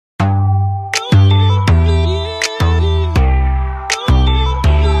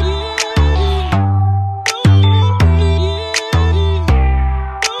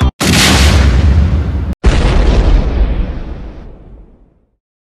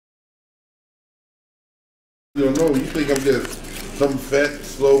You don't know. You think I'm just some fat,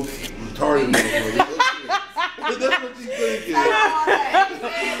 slow, retarded motherfucker. That's what you thinking.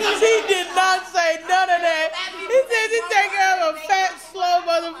 She did not say none of that. He said she think I'm a fat, slow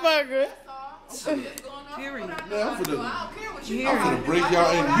motherfucker. Period. Man, I'm finna break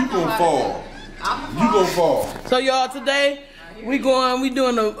y'all and you gonna fall. You gonna fall. So y'all, today we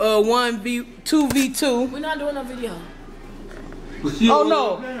doing a 2v2. We're not doing a video. Oh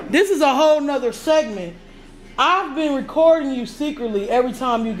no, this is a whole nother segment. I've been recording you secretly every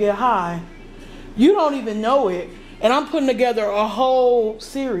time you get high. You don't even know it. And I'm putting together a whole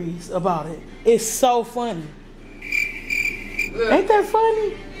series about it. It's so funny. Ain't that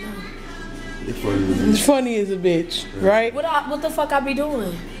funny? It's funny. It's funny as a bitch, right? What the fuck I be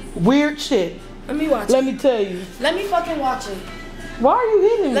doing? Weird shit. Let me watch it. Let me tell you. Let me fucking watch it. Why are you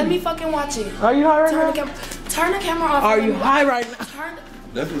hitting me? Let me fucking watch it. Are you high right now? Turn the camera off. Are you high right now?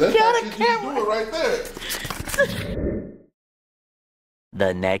 That's the camera. Do it right there.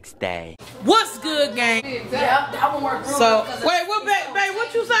 The next day. What's good, gang? Yeah, that one worked. So, wait, what, babe,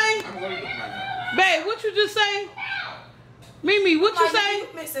 what you say? Babe, what you just say? Mimi, what you say? You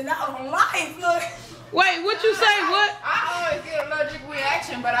missing out on life, look. Wait, what you say? What? I always get allergic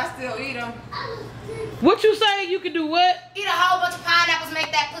reaction, but I still eat them. What you say? You can do what? Eat a whole bunch of pineapples,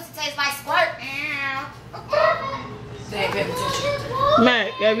 make that pussy taste like squirt. They ain't paying attention.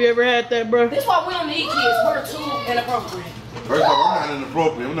 Mac, have you ever had that, bro? This why we don't need kids. We're too inappropriate. First off, I'm not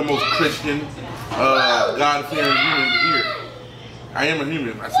inappropriate. I'm the most Christian, God-fearing human here. I am a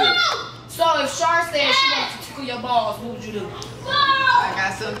human. I said it. So if Shar said she wants to tickle your balls, what would you do? I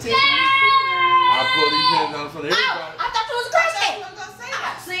got some tickles. I'll pull these hands down in front of everybody. I thought you was a Christian.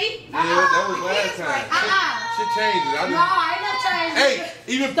 See? Yeah, that was last time. Shit changes. No, I ain't no change. Hey,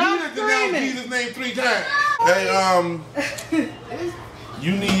 even Peter denounced Jesus' name 3 times. Hey,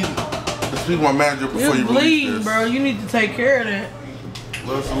 you need to speak to my manager before you You're release bleeding, this. bro. You need to take care of that.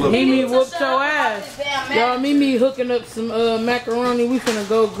 Look. Mimi whooped your ass. Y'all, Mimi hooking up some macaroni. We finna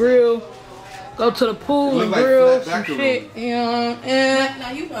go grill. Go to the pool and grill some shit. You know, and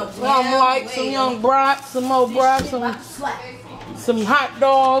I'm like some young brats, some more brats, some hot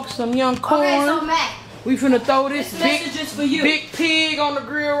dogs, some young corn. Okay, so Mac, We finna throw this message is for you. big pig on the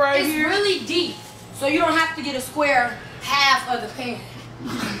grill right It's here. really deep, so you don't have to get a square half of the pan.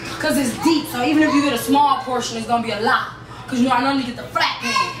 Cause it's deep, so even if you get a small portion, it's gonna be a lot. Cause you know I normally get the flat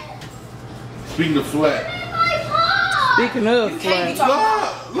pan. Speaking of flat. Speaking of You can't be flat.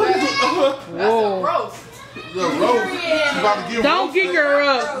 talking Look at Whoa. roast. the roast. She about to get Don't roasted. geek her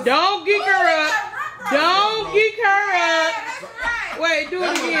up. Don't geek her up. Don't geek her up. Wait, do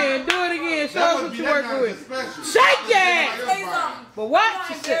it again. Do it again. Show us what you're working with. Shake that. But what?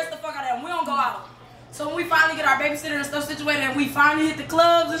 She says the fuck out of that. We don't go out. So when we finally get our babysitter and stuff situated and we finally hit the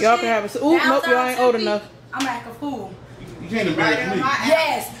clubs and Y'all shit. can have a. Ooh, nope, y'all ain't old enough. I'm act a fool. You can't embarrass me.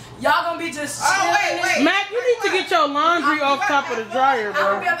 Yes. Y'all gonna be just wait. Mac, you need to get your laundry off top of the dryer,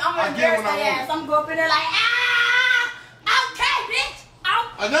 bro. I'm gonna embarrass their ass. I'm gonna go up in there like, okay, bitch.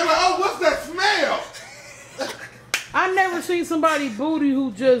 And they're like, oh, what's that smell? I never seen somebody booty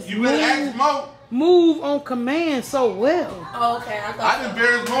who just You better ask Mo. move on command so well. Oh, okay, I I thought. done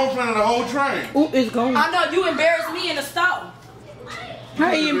embarrassed Mo in front of the whole train. Ooh, it's gone. I know you embarrassed me in the store.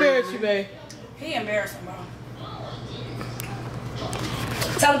 How he embarrass you, babe? He embarrassing, bro.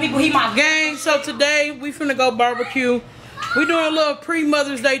 Telling people he my Gang, so today we finna go barbecue. We doing a little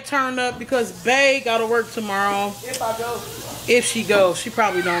pre-Mother's Day turn up because Bae gotta work tomorrow. If I go. If she goes, she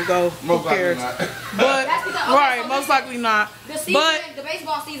probably don't go. Who Most likely cares? not. But That's because- right, so most likely not. the season, But the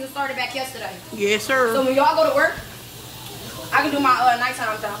baseball season started back yesterday. yes, So sir. when y'all go to work, I can do my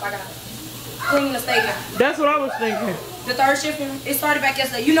nighttime job. I got cleaning the stadium. That's what I was thinking. The third shift, it started back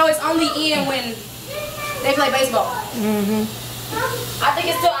yesterday. You know, it's only in when they play baseball. I think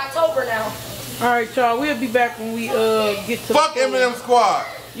it's till October now. All right, y'all. We'll be back when we get to. Fuck the Eminem Squad.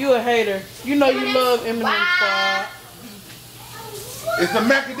 You a hater. You know you love Eminem Squad. It's the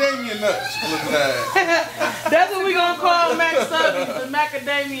macadamia nuts. Look at that. That's what we gonna call Mac Subbies, the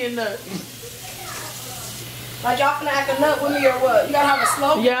macadamia nuts. Like y'all finna act a nut with me or what? You gotta have a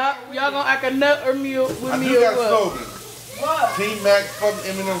slogan. Yeah, y'all gonna act a nut or me with I me do or got a what? slogan. What? Team Mac, fuck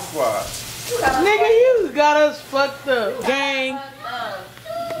Eminem Squad. Nigga, you got us fucked up, gang.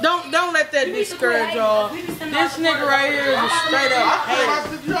 Don't let that discourage y'all. This nigga right here is a straight up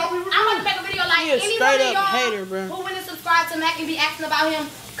hater. I'm gonna make a video like He a any straight one of up y'all hater, bro. who went and subscribe to Mac and be asking about him,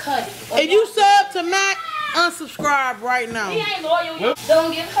 cut it. If you sub to Mac, unsubscribe right now. He ain't loyal. You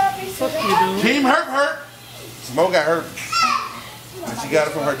don't give herpes. Fuck you, dude. Team Hurt. Mo got hurt. And she got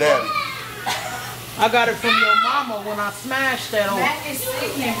it from her daddy. I got it from your mama when I smashed that on. Mac is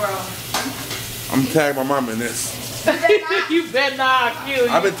sickening, bro. I'm gonna tag my mama in this. You better not kill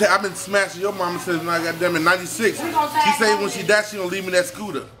you. I've been smashing your mama since I got them in '96. She said when she died she gonna leave me that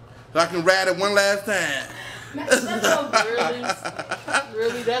scooter so I can ride it one last time.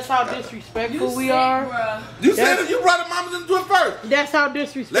 Really? That's how disrespectful we are? You said it, you brought the mamas into it first. That's how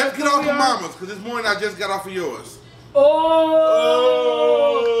disrespectful Let's get off the mamas, because this morning I just got off of yours.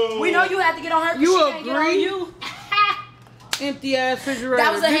 Oh. We know you had to get on her. You she can't get on agree? you. Empty ass refrigerator.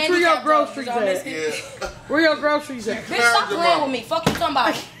 That was a Bitch, where your handicap, groceries though, at? Yeah. Where your groceries at? Bitch, stop playing with me. Fuck you talking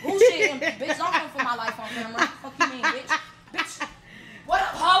about. Who shit? Bitch, don't come for my life on camera. Fuck you mean, bitch. Bitch. What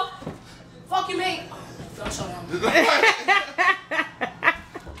up, hoe? Fuck you mean. Don't show them.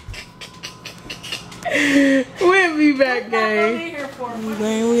 We'll be back, gang.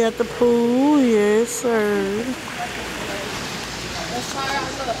 Gang, we at the pool. Yes, sir. Let's try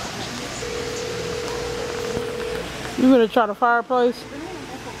our luck. You gonna try the fireplace?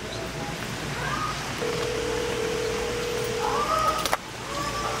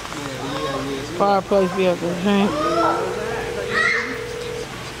 Fireplace be up there, Hank.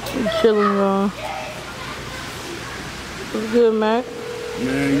 You chilling, y'all. What's good, Mac?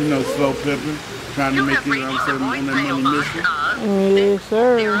 Man, you know, slow pippin'. Trying to make it on that money mission. Yes,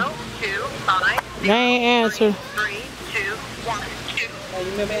 sir. They ain't answer. Oh, you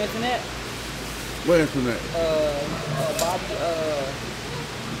remember Antoinette? What Antoinette? Bobby,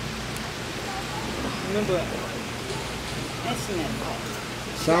 remember Antoinette?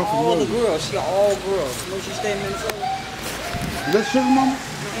 Sound All the familiar. girls, she all girls. You know she stayed in Minnesota? That's sugar mama?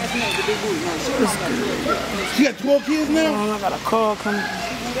 Antoinette, the big booty. No, she got 12 kids. She got 12 kids now? Oh, I got a call coming.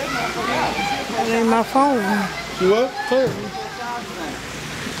 That ain't my phone. She what?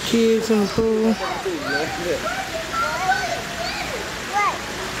 Kids in the pool.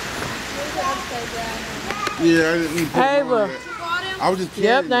 Yeah, I didn't put Hey, them on bro. yet. I was just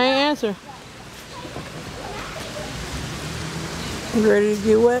Yep, kidding. they ain't answer. You ready to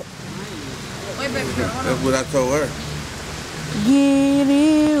get wet? Wait, baby girl. Hold on. That's what I told her. Get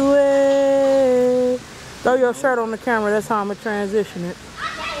it wet. Throw your shirt on the camera. That's how I'm going to transition it.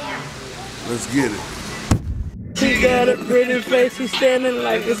 Let's get it. She got a pretty face. She's standing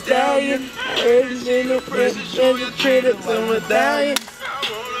like a stallion. Original pretty from medallion.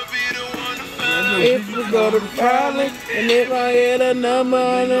 If we go to Prowling, and if I hit a number,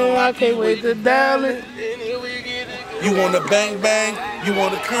 I know I can't wait to dial it. You want to bang bang, you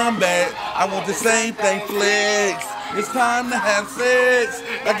want to come back. I want the same thing, flex. It's time to have sex.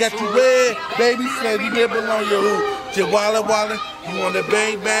 I got you wet, baby, steady nibble on your hoop. Chihuahua walla, you want to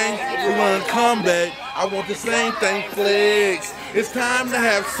bang bang, you want to come back. I want the same thing, flex. It's time to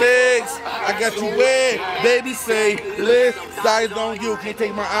have sex. I got you wet, baby, say, let's eyes on you. Can't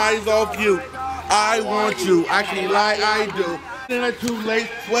take my eyes off you. I want you, I can't lie, I do. Dinner too late,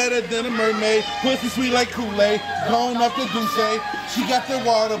 wetter than a mermaid, pussy sweet like Kool-Aid, gone off the douche. She got the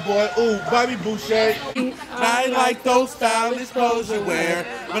water boy, ooh, Bobby Boucher. I like those stylish clothes you wear,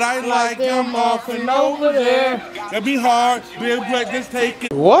 but I like them off and over there. That'd be hard, real quick, just take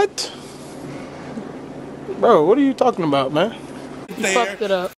it. What? Bro, what are you talking about, man? You fucked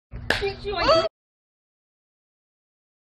it up.